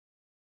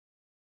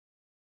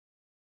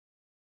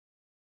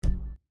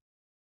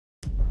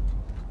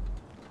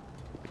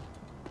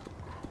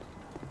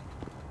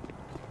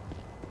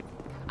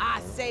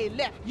say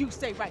left, you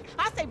say right.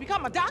 I say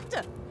become a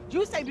doctor.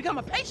 You say become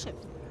a patient.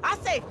 I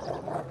say,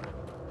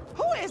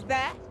 who is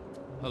that?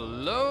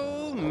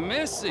 Hello,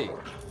 Missy.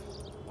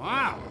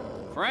 Wow,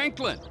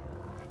 Franklin.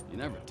 You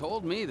never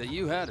told me that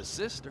you had a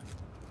sister.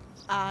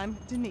 I'm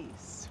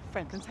Denise,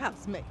 Franklin's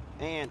housemate.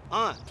 And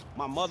Aunt,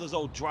 my mother's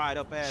old dried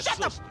up ass Shut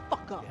sister. the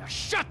fuck up. Yeah,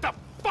 shut the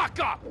fuck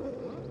up!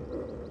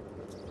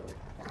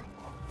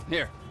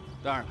 Here,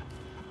 darling,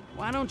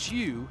 why don't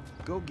you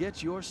go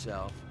get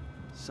yourself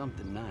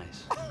something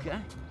nice, okay?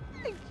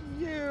 Thank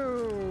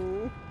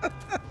you.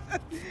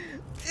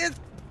 Is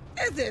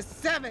it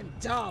 $7?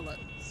 I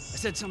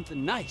said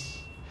something nice,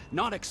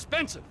 not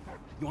expensive.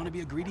 You want to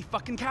be a greedy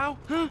fucking cow,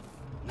 huh?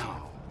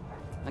 No.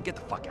 Now get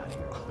the fuck out of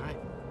here, all right?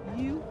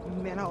 You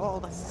men are all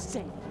the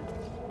same.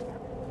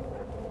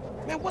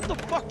 Man, what the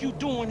fuck you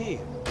doing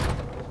here?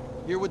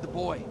 Here with the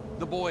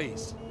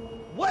boys.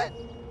 What?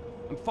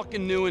 I'm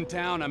fucking new in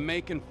town. I'm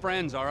making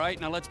friends, all right?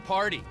 Now let's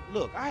party.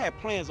 Look, I had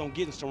plans on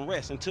getting some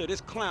rest until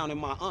this clown and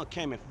my aunt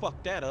came and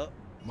fucked that up.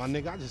 My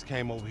nigga, I just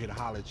came over here to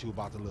holler at you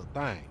about the little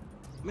thing.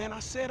 Man, I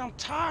said I'm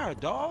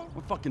tired, dawg.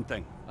 What fucking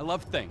thing? I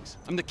love things.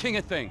 I'm the king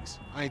of things.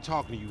 I ain't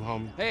talking to you,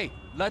 homie. Hey,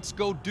 let's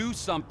go do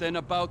something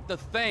about the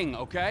thing,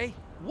 okay?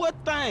 What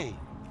thing?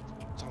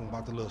 I'm talking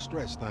about the little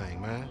stretch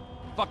thing, man.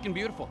 Fucking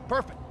beautiful.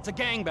 Perfect. It's a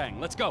gangbang.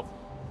 Let's go.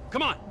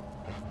 Come on.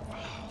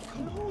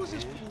 Come on, who is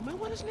this fool, man?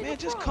 What is nigga Man,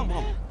 just from, come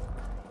on.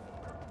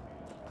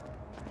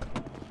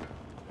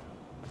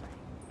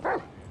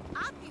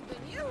 I'm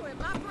keeping you in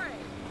my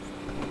brain.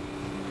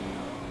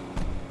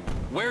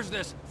 Where's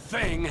this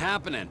thing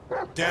happening?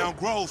 Down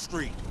Grove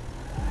Street.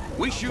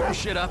 We shooting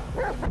shit up.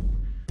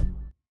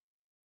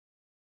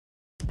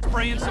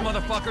 Spraying some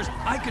motherfuckers.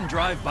 I can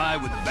drive by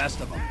with the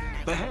best of them.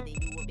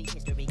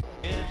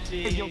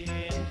 Hey, yo.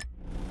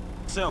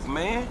 Self,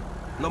 man.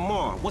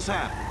 Lamar, what's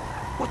happening?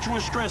 What you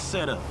and Stress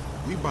set up?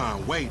 We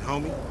buying weight,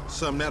 homie.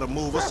 Something that'll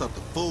move us up the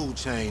food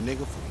chain,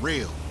 nigga, for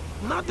real.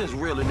 Not this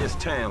real in this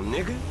town,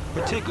 nigga.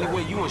 Particularly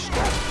where you and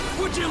Stress.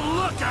 Would you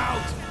look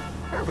out?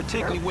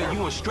 Particularly where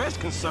you and Stress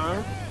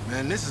concerned.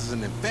 Man, this is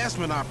an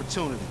investment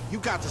opportunity. You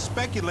got to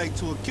speculate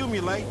to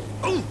accumulate.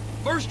 Ooh,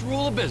 first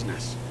rule of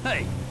business.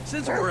 Hey,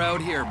 since we're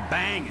out here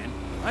banging,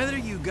 either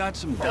you got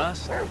some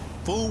dust?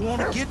 Fool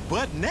wanna get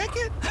butt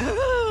naked?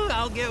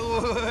 I'll get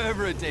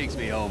wherever it takes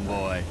me,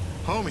 homeboy.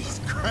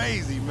 Homie's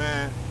crazy,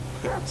 man.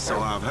 So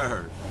I've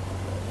heard.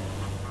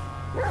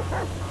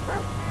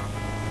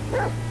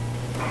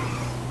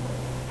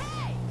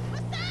 Hey,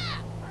 what's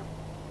up?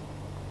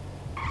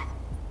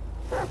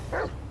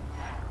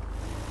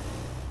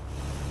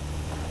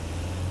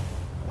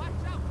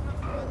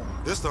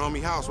 This the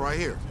homie house right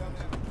here.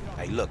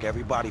 Hey, look,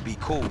 everybody be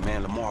cool,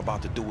 man. Lamar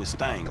about to do his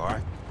thing, all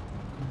right?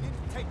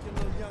 Take your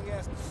little young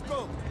ass to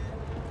school.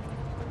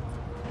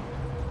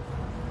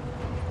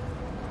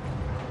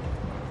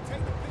 Take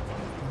the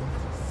picture.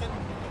 Send it.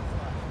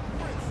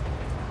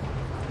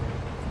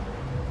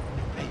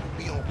 Hey,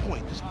 be on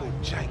point. This fool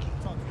janky.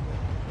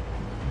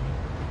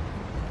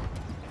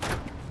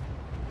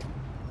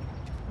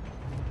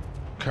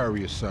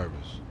 Courier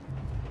service.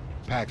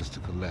 Package to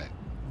collect.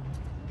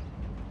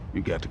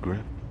 You got the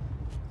grip?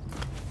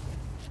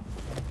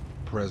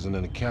 Present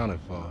and accounted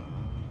for.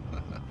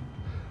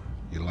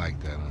 You like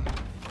that,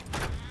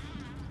 huh?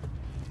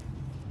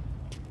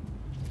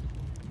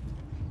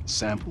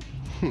 Sample?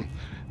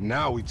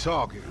 Now we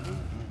talking.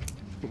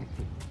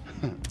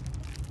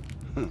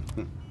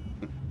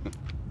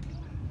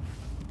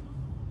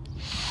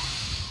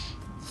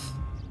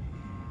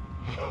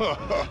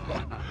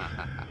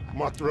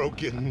 My throat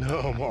getting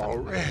numb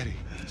already.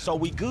 So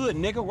we good,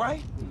 nigga,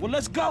 right? Well,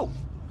 let's go.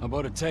 How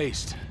about a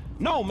taste?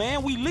 No,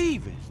 man, we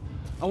leaving.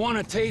 I want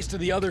a taste of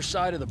the other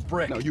side of the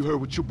brick. Now, you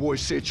heard what your boy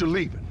said. You're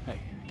leaving. Hey,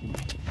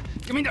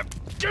 give me the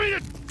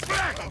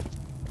back!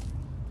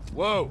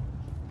 Whoa.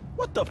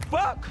 What the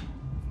fuck?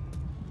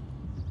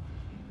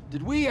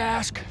 Did we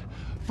ask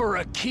for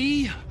a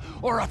key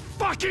or a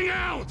fucking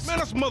ounce? Man,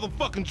 that's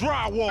motherfucking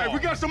drywall. Hey, we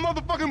got some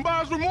motherfucking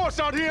buyer's remorse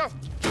out here.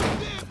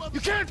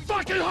 You can't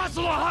fucking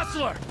hustle a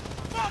hustler!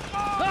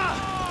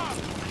 Ah!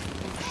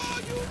 Oh,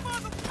 you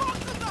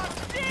motherfuckers are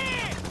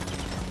dead!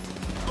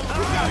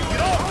 We gotta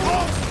get off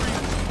Wall Street.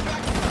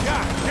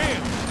 God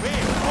damn,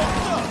 man,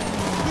 fucked up.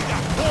 We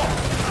got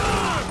caught.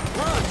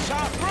 Run,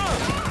 Chop, run!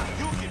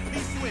 You can be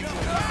slick.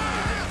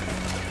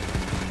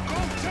 Go,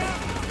 Chop.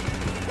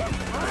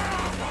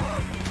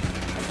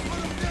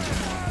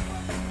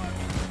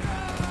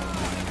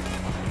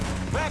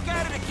 Back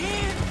at it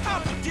again? How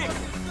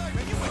ridiculous!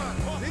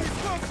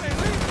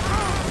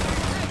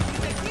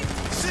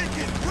 Shit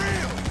get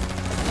real.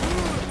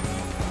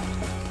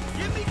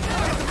 Give me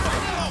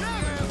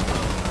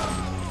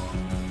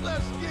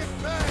Let's get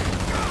back!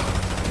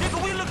 Nigga,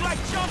 we look like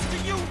chumps to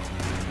you!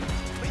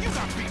 Man, you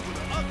got beat with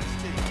the other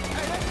stick.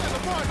 Hey, that nigga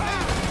Mark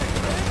down!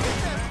 Get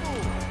that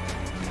fool!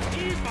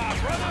 He's my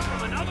brother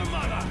from another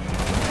mother!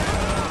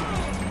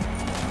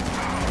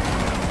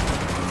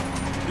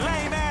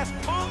 Lame ass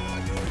punk!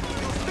 You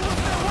still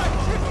that white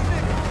chicken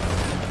nigga!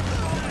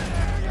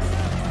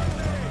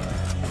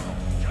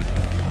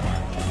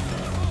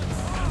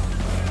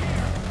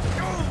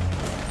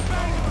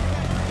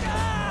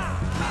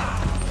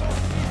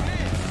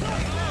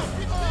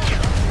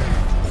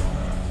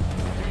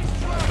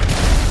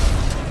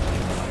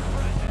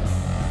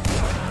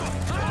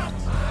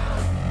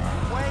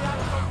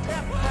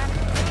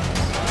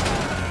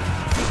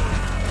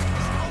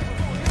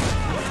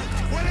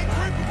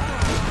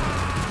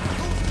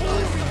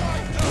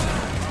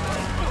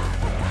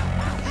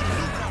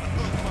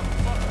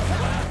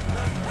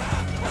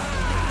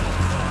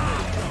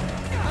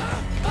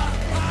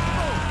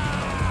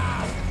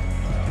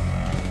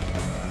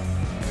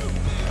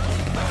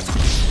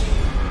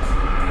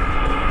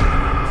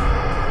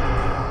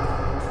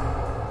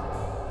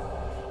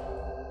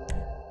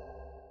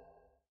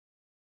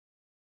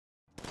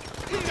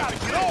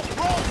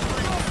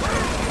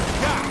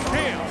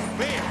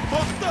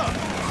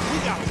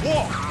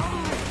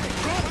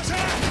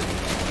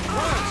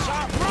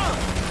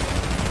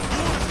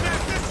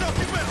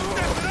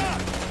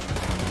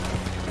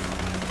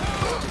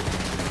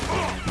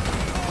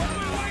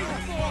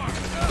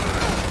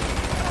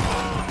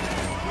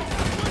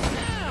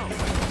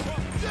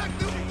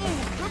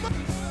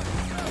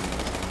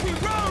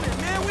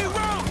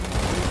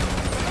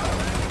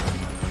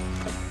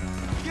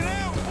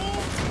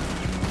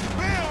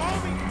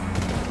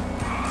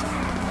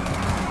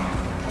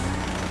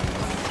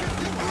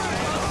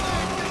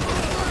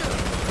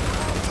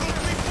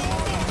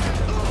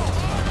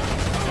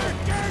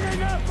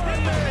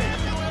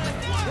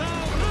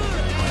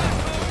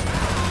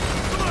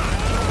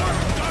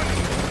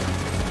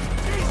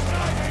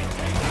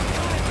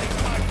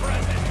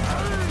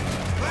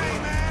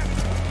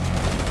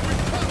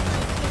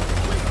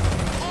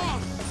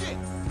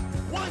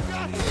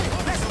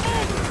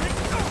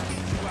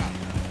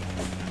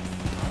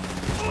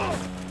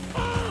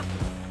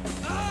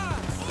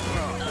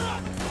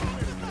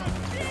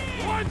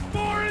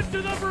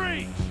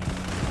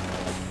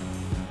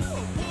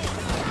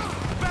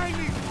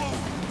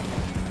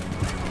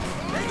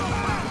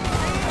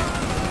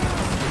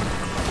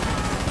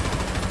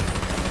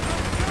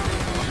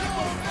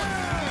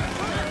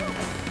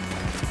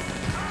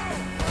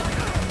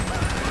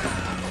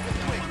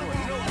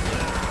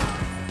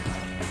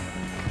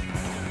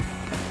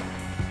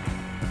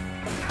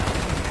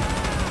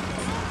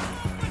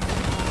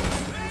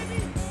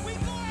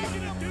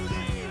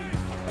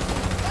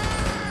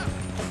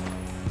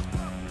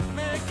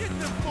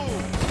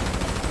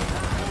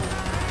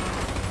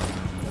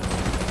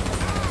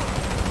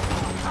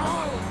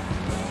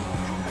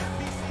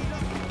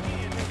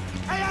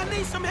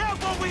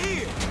 over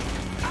here.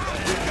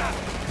 We got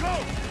to go.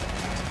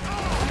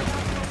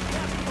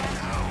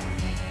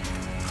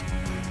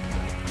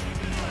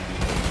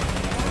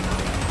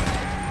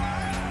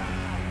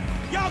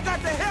 Y'all got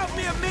to help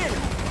me a minute.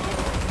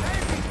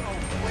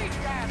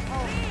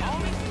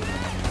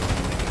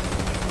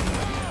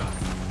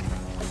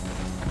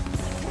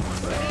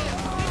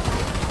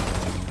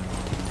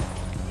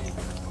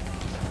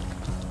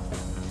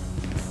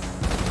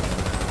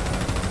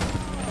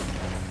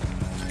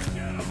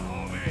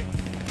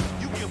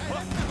 You can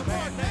put the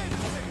bad name.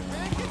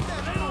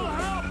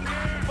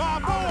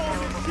 Bob on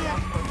this shit.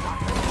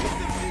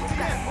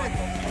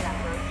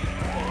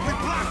 We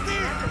blocked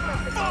in.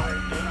 Fuck.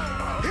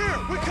 Here,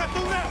 we cut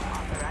through left.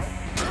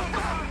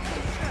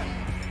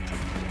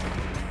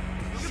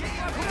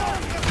 Come on,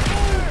 let's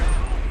move.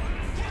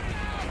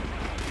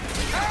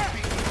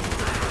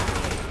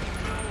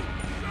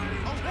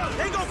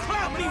 They gon'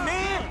 clap me,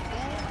 man.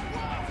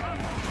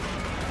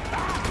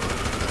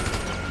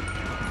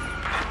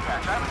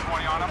 That's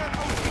 20 on him.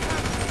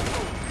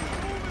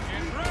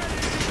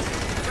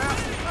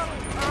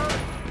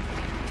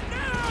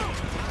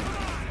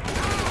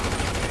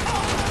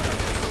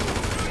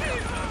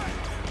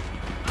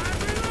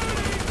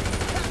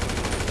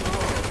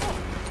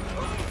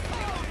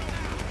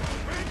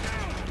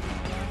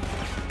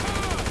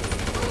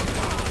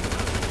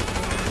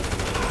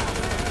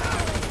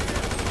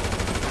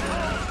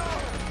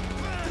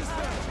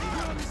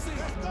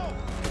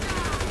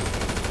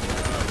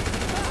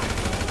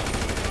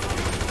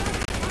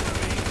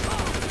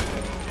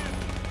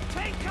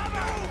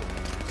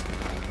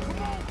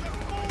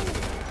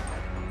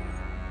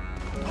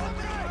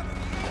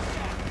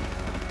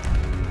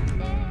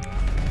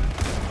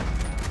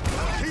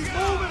 Keep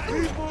moving,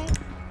 people.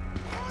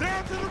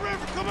 Down to the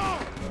river, come on.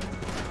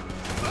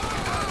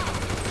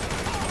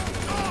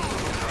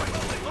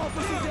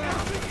 Officer down!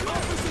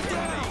 Officer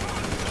down!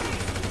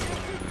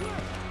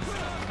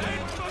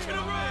 Ain't fucking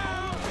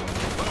around!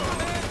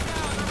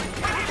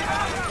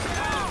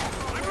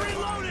 I'm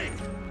reloading!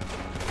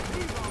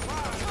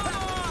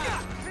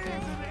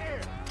 Hands in the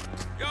air.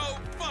 Yo,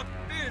 fuck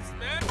this,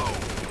 man!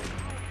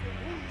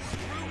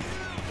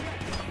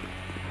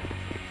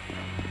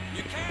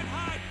 You can't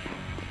hide!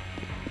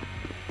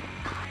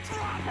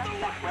 Drop the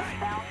weapon!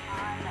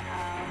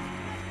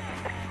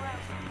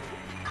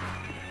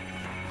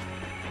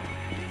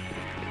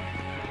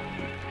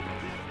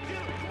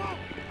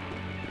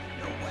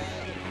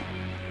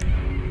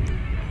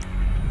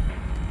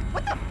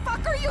 What the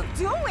fuck are you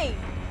doing?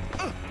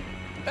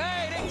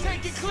 Hey, they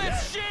taking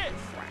Cliff's shit!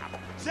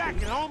 Jack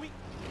it, homie.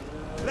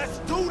 Let's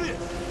do this.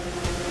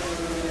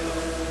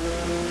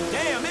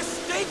 Damn, it's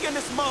stinking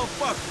this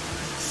motherfucker.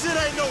 Shit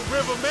ain't no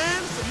river,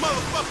 man. It's a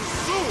motherfucking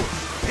sewer.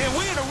 And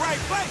we in the right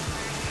place.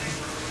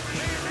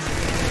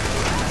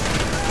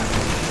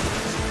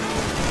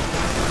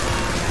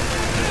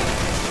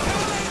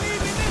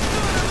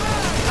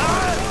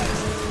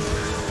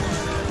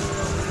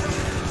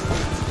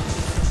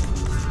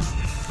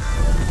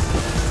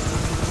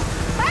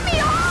 Let me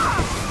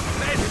off!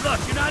 Baby, look,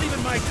 you're not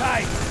even my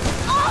type!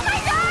 Oh my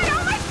god!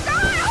 Oh my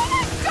god! Oh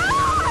my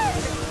god!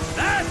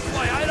 That's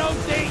why I don't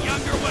date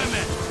younger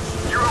women!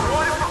 You're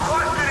avoided for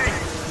questioning.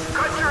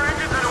 Cut your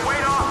engines and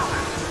await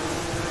officers.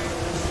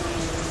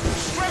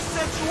 Stress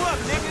set you up,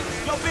 nigga.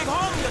 Your big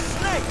homie a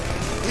snake.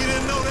 He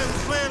didn't know they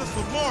was playing us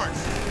for March.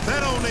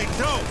 That on they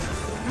dope.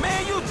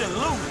 Man, you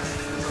deluded.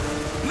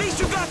 At least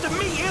you got to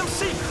meet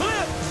MC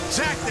Cliff.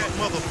 Jack that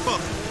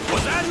motherfucker.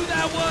 Was that who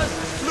that was?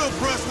 Little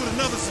brush with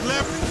another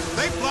celebrity.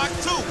 They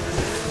blocked too.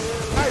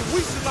 Hey,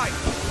 we should like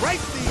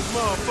race these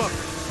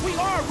motherfuckers. We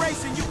are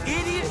racing, you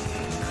idiot.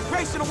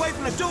 Racing away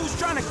from the dudes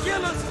trying to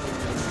kill us.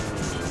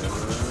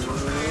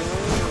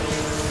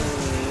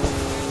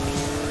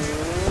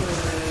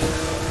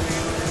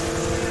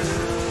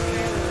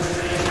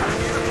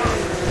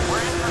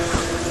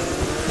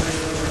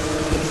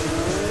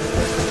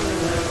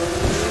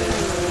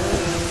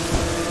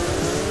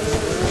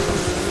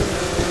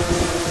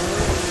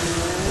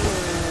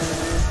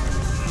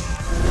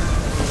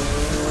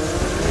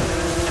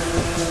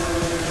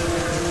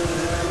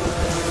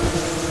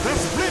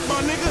 Let's split,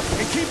 my nigga,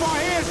 and keep our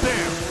heads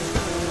down.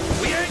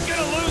 We ain't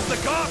gonna lose the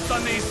cops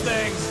on these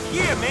things!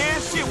 Yeah,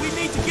 man, shit, we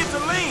need to get to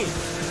land.